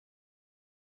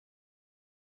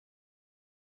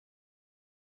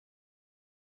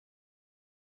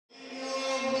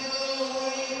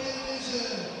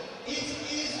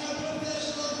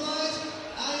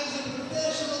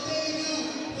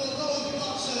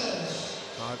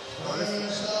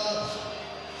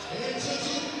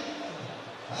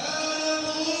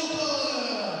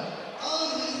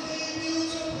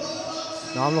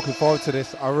No, I'm looking forward to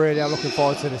this. I really am looking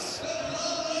forward to this.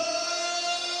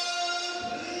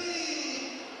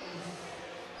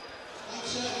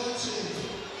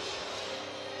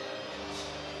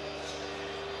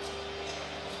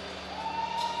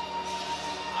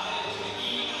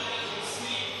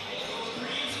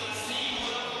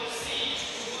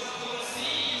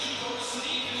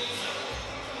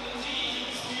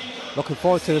 Looking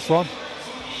forward to this one.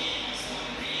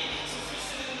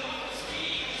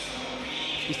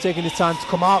 He's taking his time to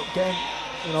come out,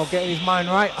 getting his mind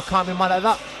right. I can't be mad at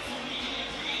that.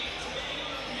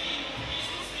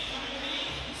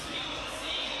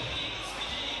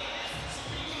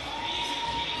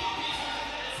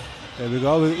 There we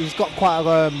go. He's got quite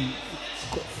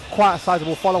a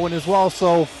sizable following as well,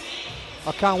 so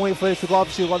I can't wait for this to go.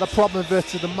 Obviously, we've got the problem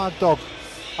versus the Mad Dog.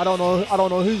 I don't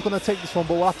know who's going to take this one,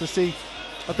 but we'll have to see.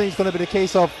 I think it's going to be the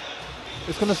case of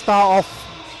it's going to start off.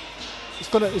 It's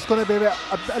going to be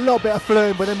a little bit of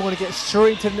flirting, but then we're going to get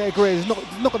straight to the nitty-gritty. There's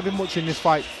not going to be much in this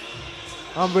fight.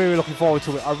 I'm really looking forward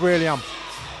to it. I really am.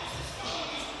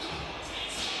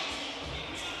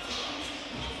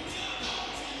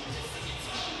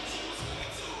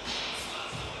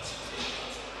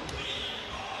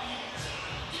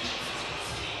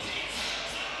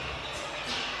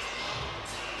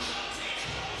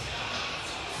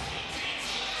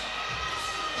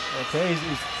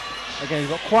 Okay, he's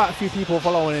got quite a few people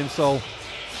following him, so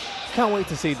can't wait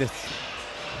to see this.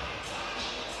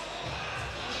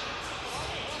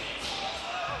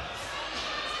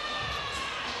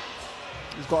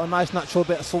 He's got a nice natural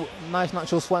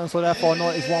sweat, so therefore I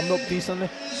know he's warmed up decently.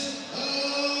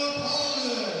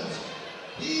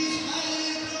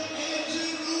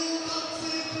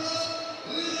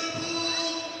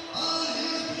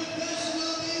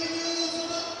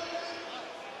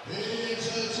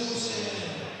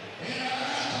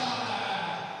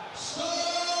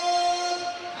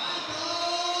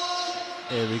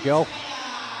 Here we go.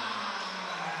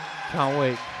 Can't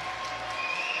wait.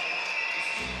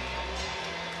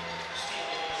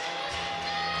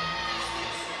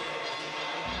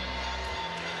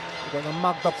 We've got the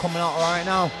Mad Dog coming out right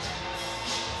now.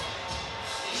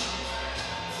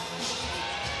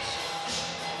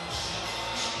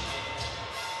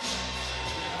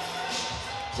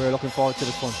 Really looking forward to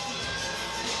this one.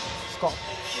 Scott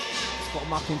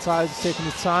McIntyre's taking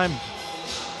his time.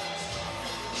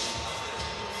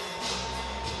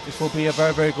 This will be a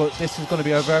very, very good. This is going to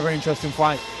be a very, very interesting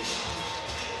fight.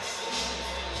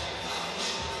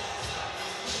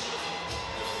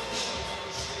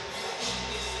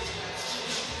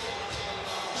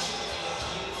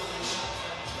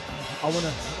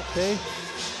 Okay.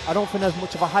 I don't think there's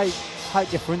much of a height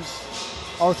difference.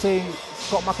 I would say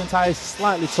Scott McIntyre is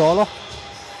slightly taller.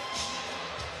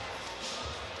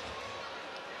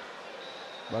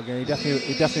 But again,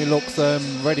 he definitely looks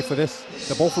ready for this.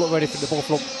 They both look ready. They both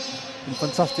look in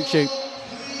fantastic shape.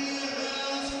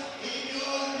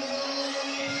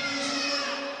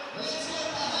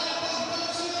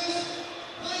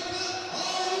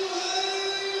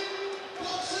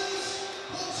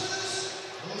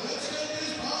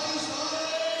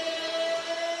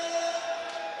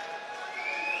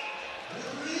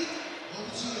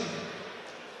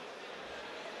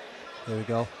 There we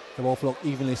go. They both look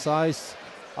evenly sized.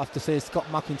 I have to say, Scott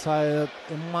McIntyre,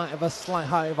 he might have a slight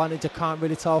height advantage. I can't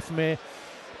really tell from here.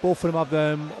 Both of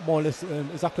them have more or less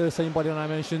exactly the same body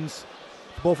dimensions.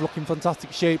 Both look in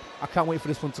fantastic shape. I can't wait for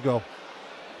this one to go.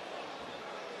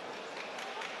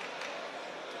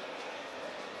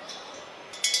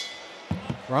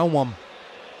 Round one.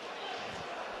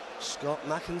 Scott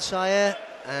McIntyre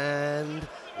and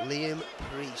Liam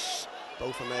PRECE,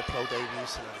 both on their pro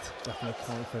debuts tonight. Definitely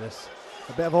can't wait for this.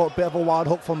 A bit of a wild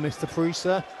hook from Mr. PRECE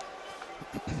there.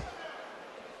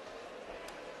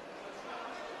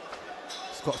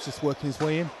 Scott's just working his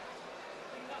way in.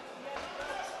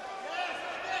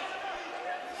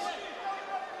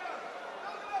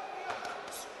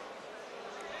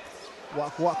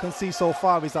 What I can see so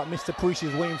far is that Mr. PRECE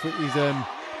is waiting for he's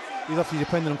obviously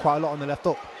depending on quite a lot on the left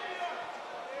hook.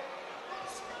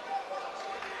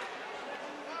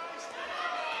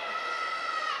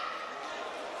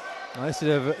 Now this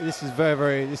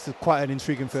is quite an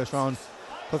intriguing first round.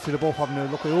 Hopefully they're both having a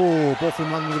look at, both of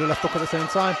them landing with a left hook at the same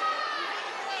time.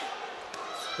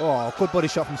 Oh, good body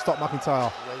shot from Scott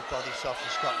McIntyre. Great body shot from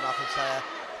Scott McIntyre.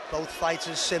 Both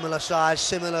fighters similar size,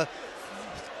 similar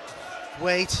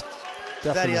weight,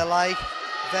 Definitely. very alike,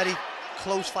 very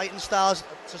close fighting styles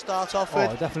to start off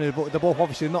with. Definitely, but they're both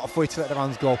obviously not afraid to let their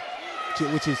hands go.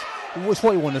 which is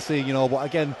what you want to see, you know. But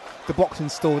again, the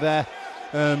boxing's still there.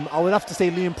 I would have to say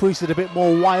Liam Priest is a bit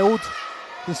more wild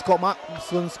than Scott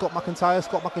McIntyre.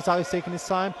 Scott McIntyre's taking his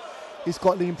time. He's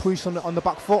got Liam Priest on the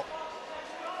back foot.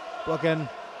 But again,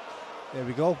 there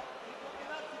we go.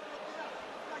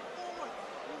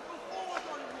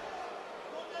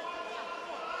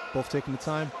 Both taking the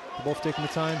time. They're both taking the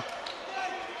time.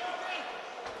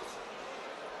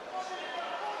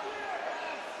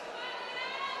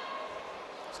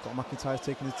 Scott McIntyre's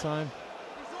taking the time.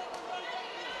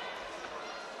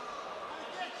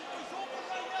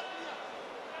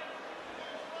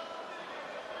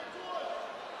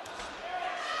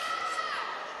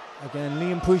 Again,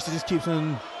 Liam Priest just keeps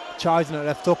on charging at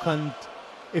left hook, and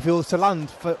if he was to land,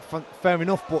 fair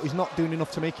enough, but he's not doing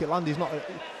enough to make it land. He's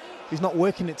not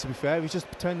working it, to be fair. He's just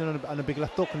turning on a big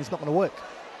left hook, and it's not going to work.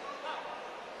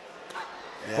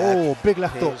 Yeah, oh, big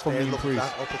left hook from Liam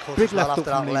Priest. Big left hook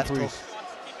from Liam Priest.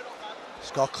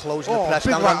 Scott closing the press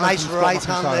down. A nice right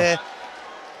hand there.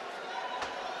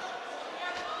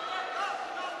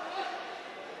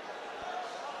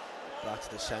 Back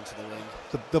to the centre of the ring.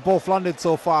 They're both landed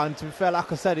so far, and to be fair,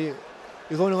 like I said, it's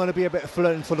only going to be a bit of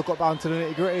flirting until they got down to the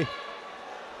nitty-gritty.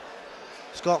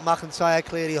 Scott McIntyre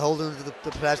clearly holding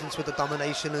the presence with the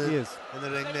domination in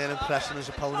the ring there and pressing his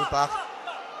opponent back.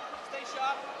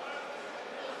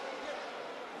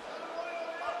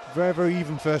 Very, very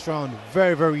even first round.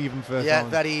 Very, very even first round. Yeah,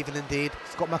 very even indeed.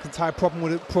 Scott McIntyre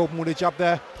problem with a jab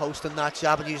there. Posting that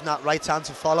jab and using that right hand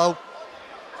to follow.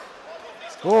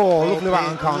 Oh, lovely right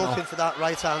hand counter. Looking for that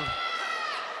right hand.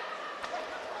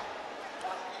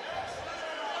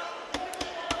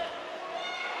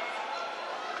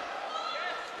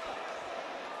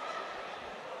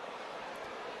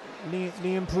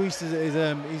 Liam Priest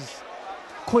is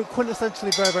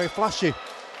quintessentially very, very flashy.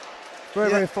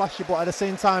 Very flashy, but at the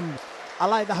same time, I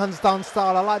like the hands down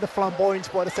style. I like the flamboyance,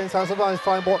 but at the same time, sometimes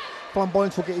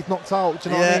flamboyance will get you knocked out. Do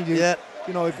you know what I mean?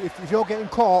 You know, if you're getting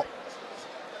caught,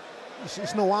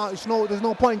 there's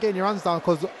no point in getting your hands down,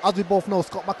 because as we both know,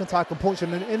 Scott McIntyre can punch,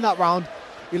 and in that round,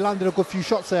 he landed a good few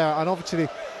shots there. And obviously,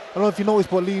 I don't know if you noticed,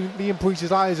 but Liam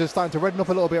Priest's eyes are starting to redden up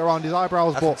a little bit around his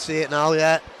eyebrows. I can see it now,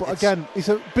 yeah. But again, it's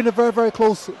been a very, very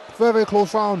close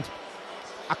round.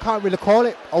 I can't really call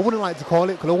it. I wouldn't like to call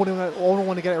it, because I wouldn't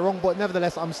want to get it wrong. But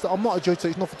nevertheless, I'm not a judge, so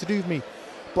it's nothing to do with me.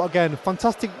 But again,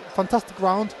 fantastic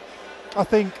round. I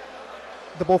think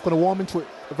they're both going to warm into it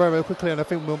very, very quickly, and I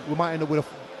think we might end up with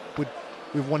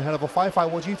one hell of a fight.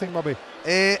 What do you think, Robbie?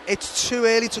 It's too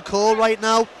early to call right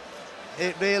now.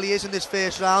 It really is in this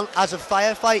first round. As a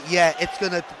firefight, yeah,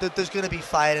 there's gonna be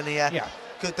fire in here. Yeah,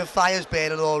 because the fire's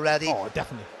burning already. Oh,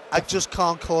 definitely. I just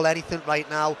can't call anything right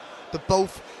now. They're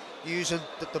both using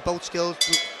the both skills.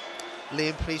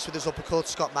 Liam Priest with his uppercut,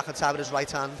 Scott McIntyre with his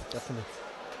right hand. Definitely.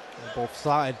 Both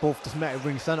started, both just met at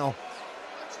ring centre.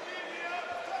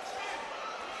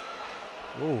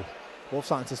 Oh, both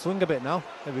starting to swing a bit now.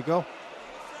 There we go.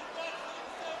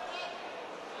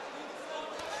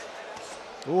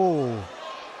 Oh,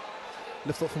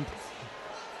 lift up from.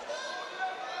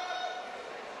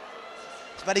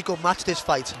 It's a very good match, this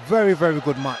fight. Very, very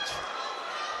good match.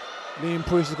 Liam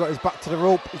Priest has got his back to the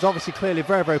rope. He's obviously clearly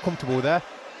very, very comfortable there.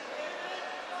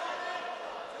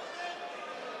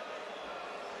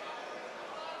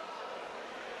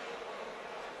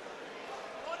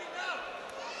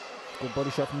 Good body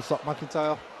shot from Scott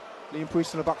McIntyre. Liam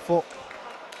Priest on the back foot.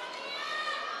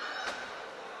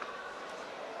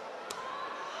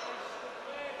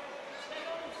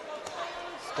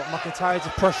 Scott McIntyre just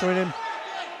pressuring him.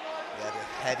 Yeah,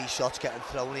 the heavy shots getting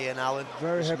thrown here now. And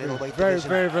very heavy,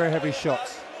 very heavy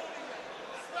shots.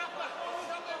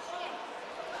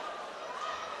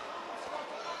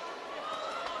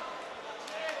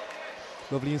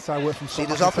 Lovely inside work from Scott. See,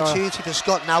 there's opportunity for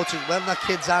Scott now to, when that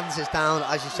kid's hands is down,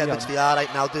 as you said, which they are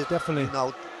right now. Definitely. You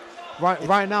know,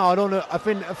 right now, I don't know. I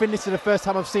think this is the first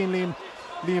time I've seen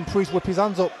Liam Priest whip his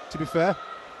hands up, to be fair.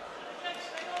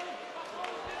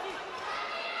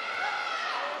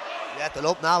 Yeah, they're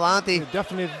up now, aren't they?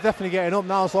 Definitely getting up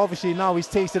now. So obviously now he's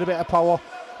tasted a bit of power.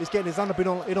 He's getting his hand up. He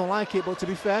don't like it. But to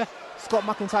be fair, Scott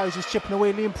McIntyre is just chipping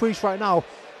away. Liam Priest right now,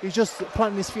 he's just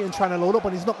planting his feet and trying to load up,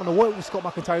 and he's not going to work with Scott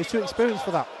McIntyre. He's too experienced for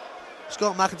that.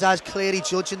 Scott McIntyre's clearly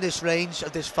judging this range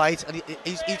of this fight, and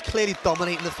he's clearly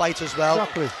dominating the fight as well.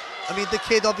 Exactly. I mean, the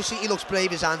kid, obviously, he looks brave,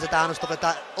 his hands are down and stuff like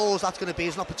that. All that's going to be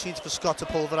is an opportunity for Scott to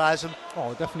pulverise him.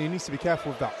 Oh, definitely. He needs to be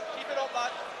careful with that. Keep it up,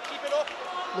 lad. Keep it up.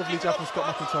 Lovely jab from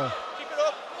Scott McIntyre. Keep it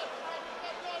up.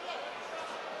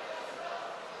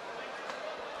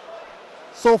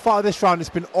 So far this round, it's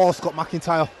been all Scott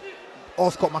McIntyre. All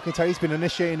Scott McIntyre. He's been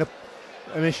initiating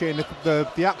initiating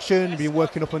the action, been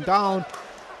working up and down.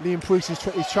 Liam Priest is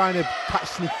trying to catch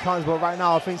sneaky counters, but right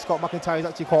now I think Scott McIntyre is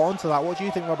actually caught onto that. What do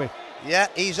you think, Robbie? Yeah,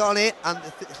 he's on it, and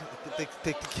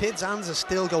the kid's hands are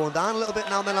still going down a little bit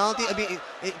now, Menaldi. I mean,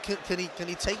 can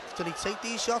he take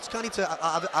these shots? Can he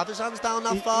have his hands down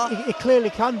that far? He clearly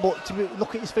can, but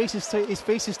look at his face. His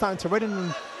face is starting to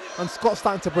redden, and Scott's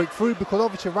starting to break through, because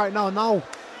obviously right now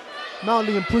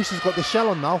Liam Priest has got the shell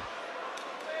on now.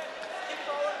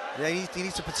 Yeah, he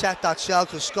needs to protect that shell,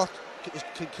 because Scott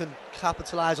can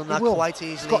capitalise on that quite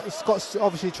easily. Scott's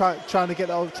obviously trying to get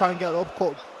the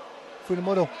upcut through the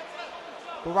middle.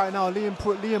 But right now, Liam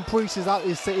Priest is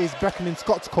beckoning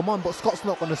Scott to come on, but Scott's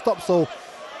not going to stop. So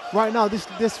right now,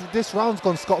 this round's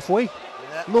gone Scott's way.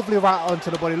 Yeah. Lovely right onto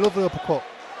the body, lovely uppercut.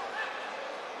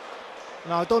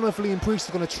 Now I don't know if Liam Priest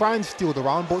is going to try and steal the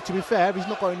round, but to be fair, he's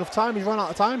not got enough time. He's run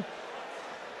out of time.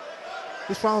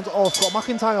 This round's all Scott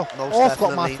McIntyre.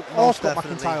 Scott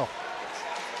McIntyre.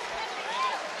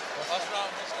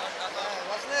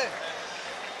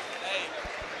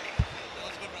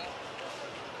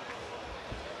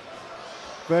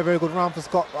 Very, very good round for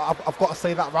Scott. I've got to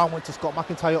say that round went to Scott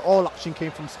McIntyre. All action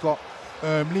came from Scott.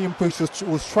 Liam Priest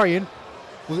was trying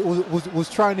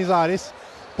his hardest,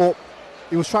 but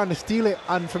he was trying to steal it.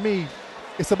 And for me,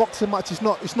 it's a boxing match. It's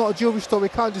not a jewelry store. You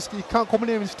can't come in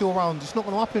here and steal rounds. It's not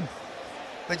going to happen.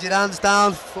 With your hands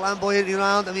down, flamboyant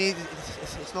round. I mean,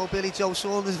 it's no Billy Joe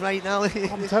Saunders right now.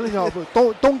 I'm telling you,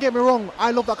 but don't get me wrong.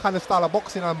 I love that kind of style of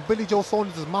boxing, and Billy Joe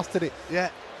Saunders has mastered it. Yeah,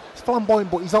 it's flamboyant,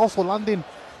 but he's also landing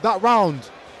that round.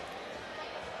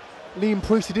 Liam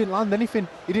Priest, he didn't land anything.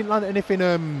 He didn't land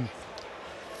anything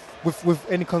with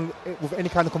any kind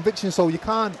of conviction. So you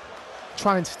can't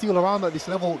try and steal around at this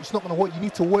level. It's not going to work. You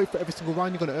need to work for every single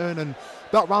round you're going to earn. And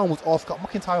that round was all Scott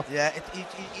McIntyre. Yeah,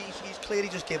 he's clearly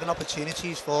just giving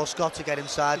opportunities for Scott to get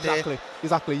inside there.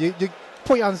 Exactly. You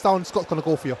put your hands down, Scott's going to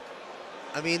go for you.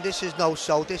 I mean, this is no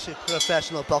show. This is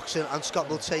professional boxing, and Scott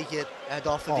will take it head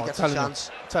off if he gets a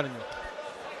chance. I'm telling you.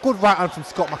 Good right hand from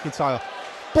Scott McIntyre.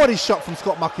 Body shot from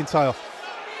Scott McIntyre.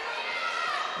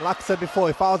 Like I said before,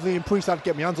 if I was Liam Priest, I'd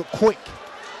get my hands up quick.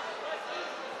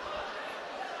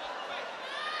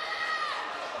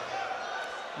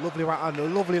 Lovely right hand,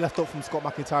 lovely left up from Scott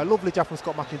McIntyre. Lovely jab from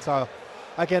Scott McIntyre.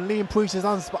 Again, Liam Priest's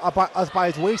hands as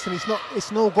by his waist, and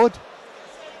it's no good.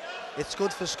 It's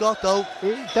good for Scott though.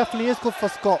 It definitely is good for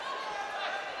Scott.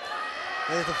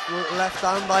 There's the left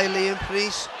hand by Liam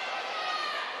Priest.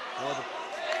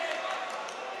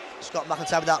 Scott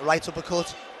McIntyre with that right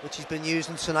uppercut, which he's been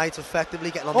using tonight effectively,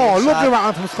 getting on the inside. Lovely right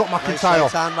hand from Scott McIntyre. Nice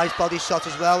right hand, nice body shot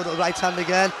as well with the right hand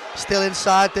again. Still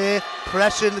inside there,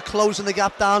 pressing, closing the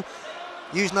gap down,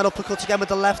 using that uppercut again with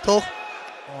the left hook.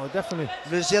 Oh, definitely.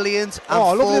 Resilient and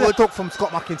forward. Lovely left hook from Scott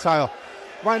McIntyre.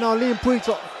 Right now, Liam Priest.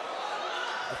 I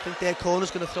think their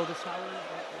corner's going to throw the towel in.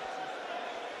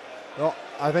 No,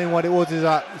 I think what it was is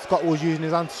that Scott was using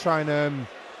his hand to try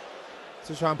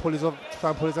and pull his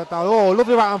head down. Oh,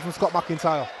 lovely right hand from Scott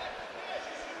McIntyre.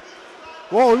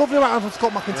 Whoa, lovely right hand from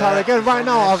Scott McIntyre again. Right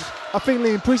now, I think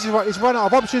Liam Priest is run out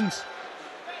of options.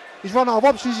 He's run out of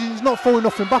options. He's not throwing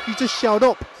nothing back. He's just shelled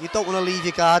up. You don't want to leave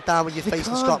your guard down when you're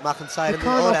facing Scott McIntyre. You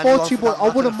can't afford to, but I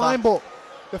wouldn't mind. But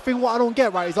the thing what I don't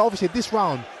get right is obviously this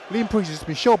round, Liam Priest has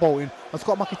been showboating, and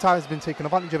Scott McIntyre has been taking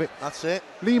advantage of it. That's it.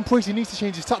 Liam Priest, he needs to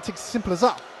change his tactics. Simple as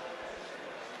that.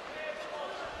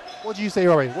 What do you say,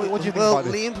 Rory? What do you think about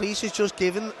this? Liam Priest is just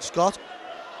giving Scott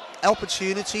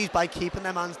opportunities by keeping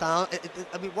them hands down.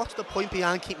 I mean, what's the point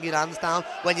behind keeping your hands down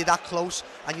when you're that close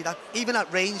and you're that even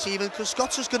at range, even because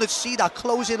Scott's just going to see that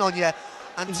closing on you,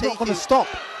 and he's not going to stop.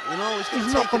 You know,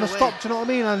 he's not going to stop. Do you know what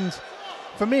I mean? And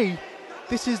for me,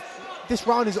 this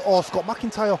round is all Scott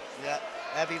McIntyre. Yeah,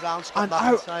 every round Scott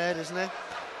McIntyre, isn't it?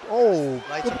 Oh,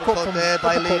 right uppercut there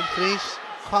by Liam Priest.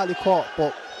 Hardly caught,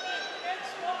 but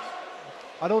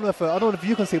I don't know if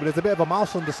you can see, but there's a bit of a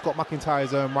mouse under Scott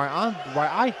McIntyre's right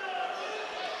eye.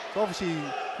 So obviously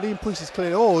Liam Priest is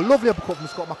clear. Oh, lovely uppercut from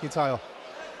Scott McIntyre.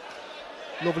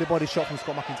 Lovely body shot from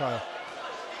Scott McIntyre.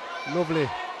 Lovely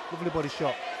body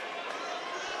shot.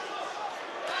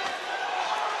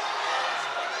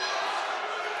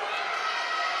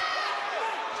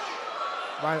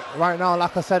 Right now,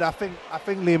 like I said, I think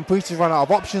Liam Priest has run out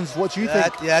of options. What do you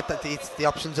think? Yeah, the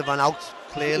options have run out.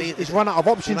 Clearly, he's run out of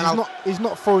options. He's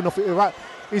not throwing enough. Right,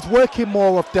 he's working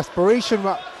more of desperation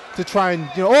to try and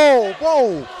Oh,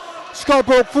 whoa! Scott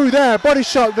broke through there, body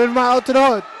shot, then right out to the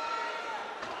hood.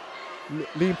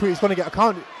 Liam Priest is going to get a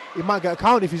count. He might get a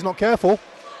count if he's not careful.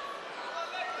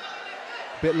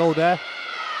 Bit low there.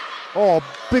 Oh,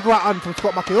 big right hand from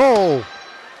Scott McIntyre.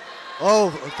 Oh,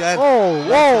 again. Oh,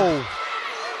 whoa!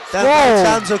 Them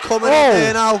chants are coming in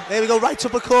there now. Here we go, right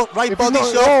uppercut, right body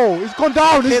shot. Oh, he's gone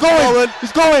down, he's going.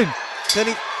 He's going. Can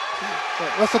he?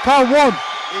 That's a count, one.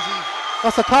 Is he?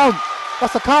 That's a count.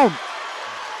 That's a count.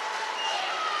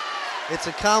 It's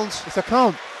a count. It's a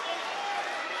count.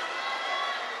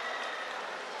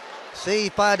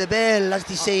 Saved by the bell, as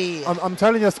they say. I'm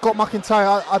telling you, Scott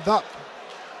McIntyre, that.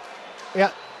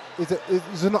 Yeah, is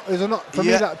it not? For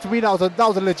me, that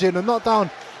was a legitimate knockdown.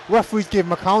 Referees gave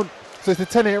him a count, so it's a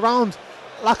 10-8 round.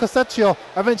 Like I said to you,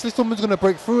 eventually someone's going to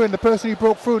break through, and the person who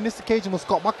broke through on this occasion was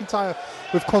Scott McIntyre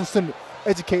with constant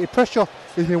educated pressure.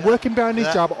 He's been working behind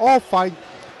his jab all fight.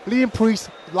 Liam PRECE,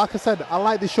 like I said, I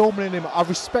like the showman in him. I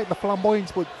respect the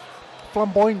flamboyance, but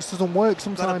flamboyance doesn't work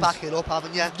sometimes. You've got to back it up,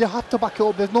 haven't you? You have to back it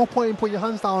up. There's no point in putting your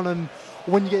hands down, and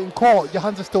when you're getting caught, your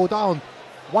hands are still down.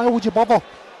 Why would you bother?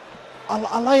 I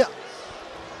like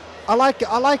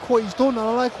what he's done, and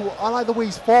I like the way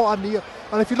he's fought. And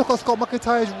if you look at Scott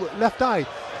McIntyre's left eye,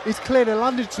 he's clearly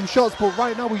landed some shots, but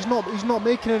right now he's not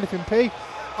making anything pay.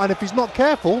 And if he's not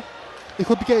careful, he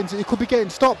could be getting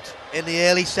stopped in the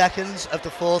early seconds of the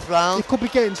fourth round. He could be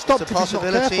getting stopped it's a if he's not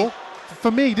possibility. careful.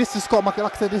 For me, this is Scott McIntyre.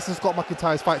 Like I said, this is Scott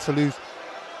McIntyre's fight to lose.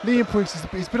 Liam PRECE,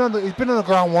 he's been on the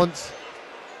ground once.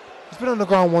 He's been on the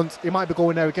ground once. He might be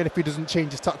going there again if he doesn't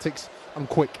change his tactics and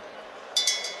quick.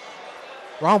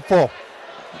 Round 4.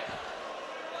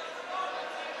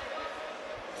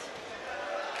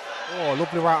 Oh,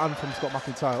 lovely right hand from Scott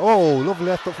McIntyre. Oh, lovely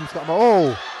left foot from Scott McIntyre.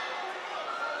 Oh.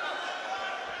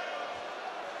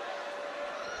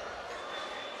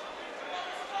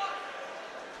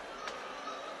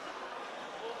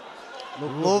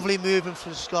 Lovely movement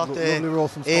from Scott there. Lovely roll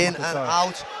from Scott in McIntyre. and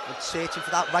out. And searching for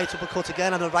that right uppercut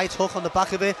again, and a right hook on the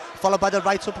back of it, followed by the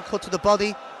right uppercut to the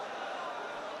body.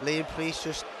 Liam PRECE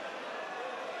just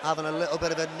having a little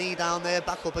bit of a knee down there,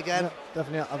 back up again. Yeah,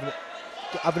 definitely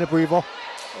having a breather.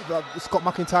 Scott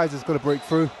McIntyre is going to break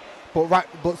through, but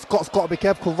Scott's got to be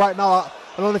careful. Right now, I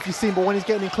don't know if you've seen, but when he's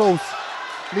getting in close,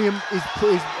 Liam is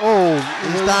he's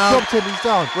down. Dropped him, he's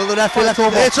down. Will the referee let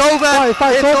over? It's over.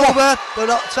 Fight's over. They're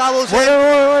not towels wait,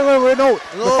 no.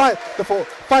 The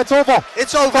fight's over.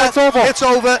 It's over. Fight's over. It's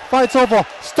over. Fight's over.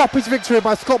 Stop his victory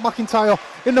by Scott McIntyre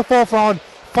in the 4th round.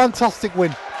 Fantastic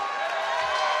win.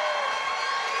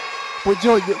 But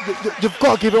you've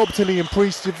got to give it up to Liam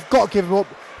PRECE. You've got to give it up.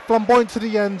 Flamboyant to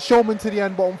the end, showman to the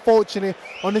end, but unfortunately,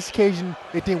 on this occasion,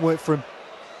 it didn't work for him.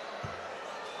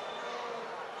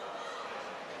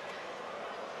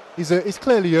 He's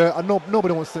clearly hurt, and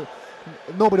nobody wants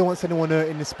anyone hurt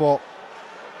in this sport.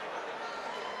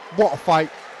 What a fight!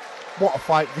 What a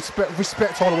fight!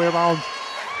 Respect all the way around.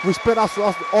 Respect us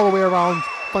all the way around.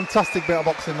 Fantastic bit of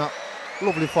boxing, that.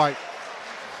 Lovely fight.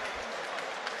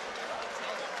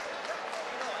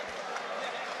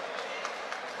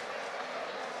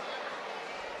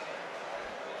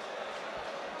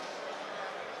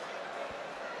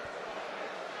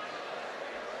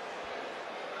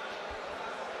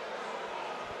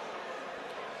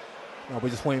 We're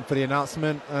just waiting for the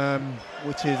announcement,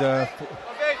 which is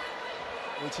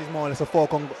more or less a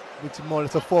foregone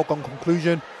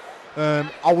conclusion.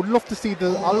 I would love to see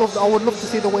the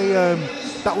way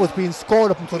that was being scored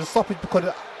up until the stoppage,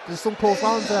 because there's some close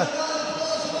rounds there.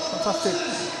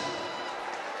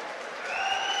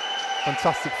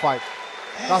 Fantastic fight.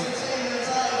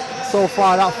 So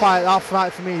far, that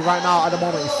fight for me right now at the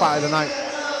moment is fight of the night.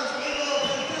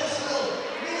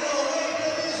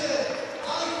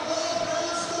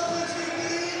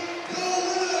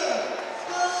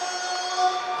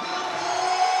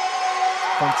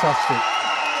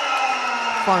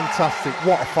 Fantastic,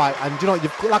 what a fight. And you know,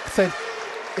 like I said,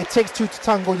 it takes two to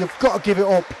tango. You've got to give it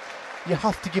up. You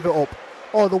have to give it up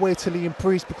all the way to Liam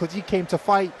PRECE, because he came to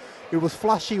fight. It was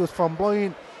flashy, it was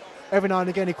flamboyant. Every now and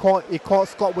again he caught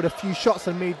Scott with a few shots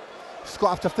and made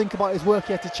Scott have to think about his work.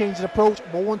 He had to change his approach,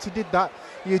 but once he did that,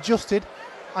 he adjusted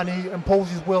and he imposed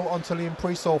his will onto Liam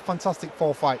PRECE. So fantastic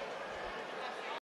 4 fight.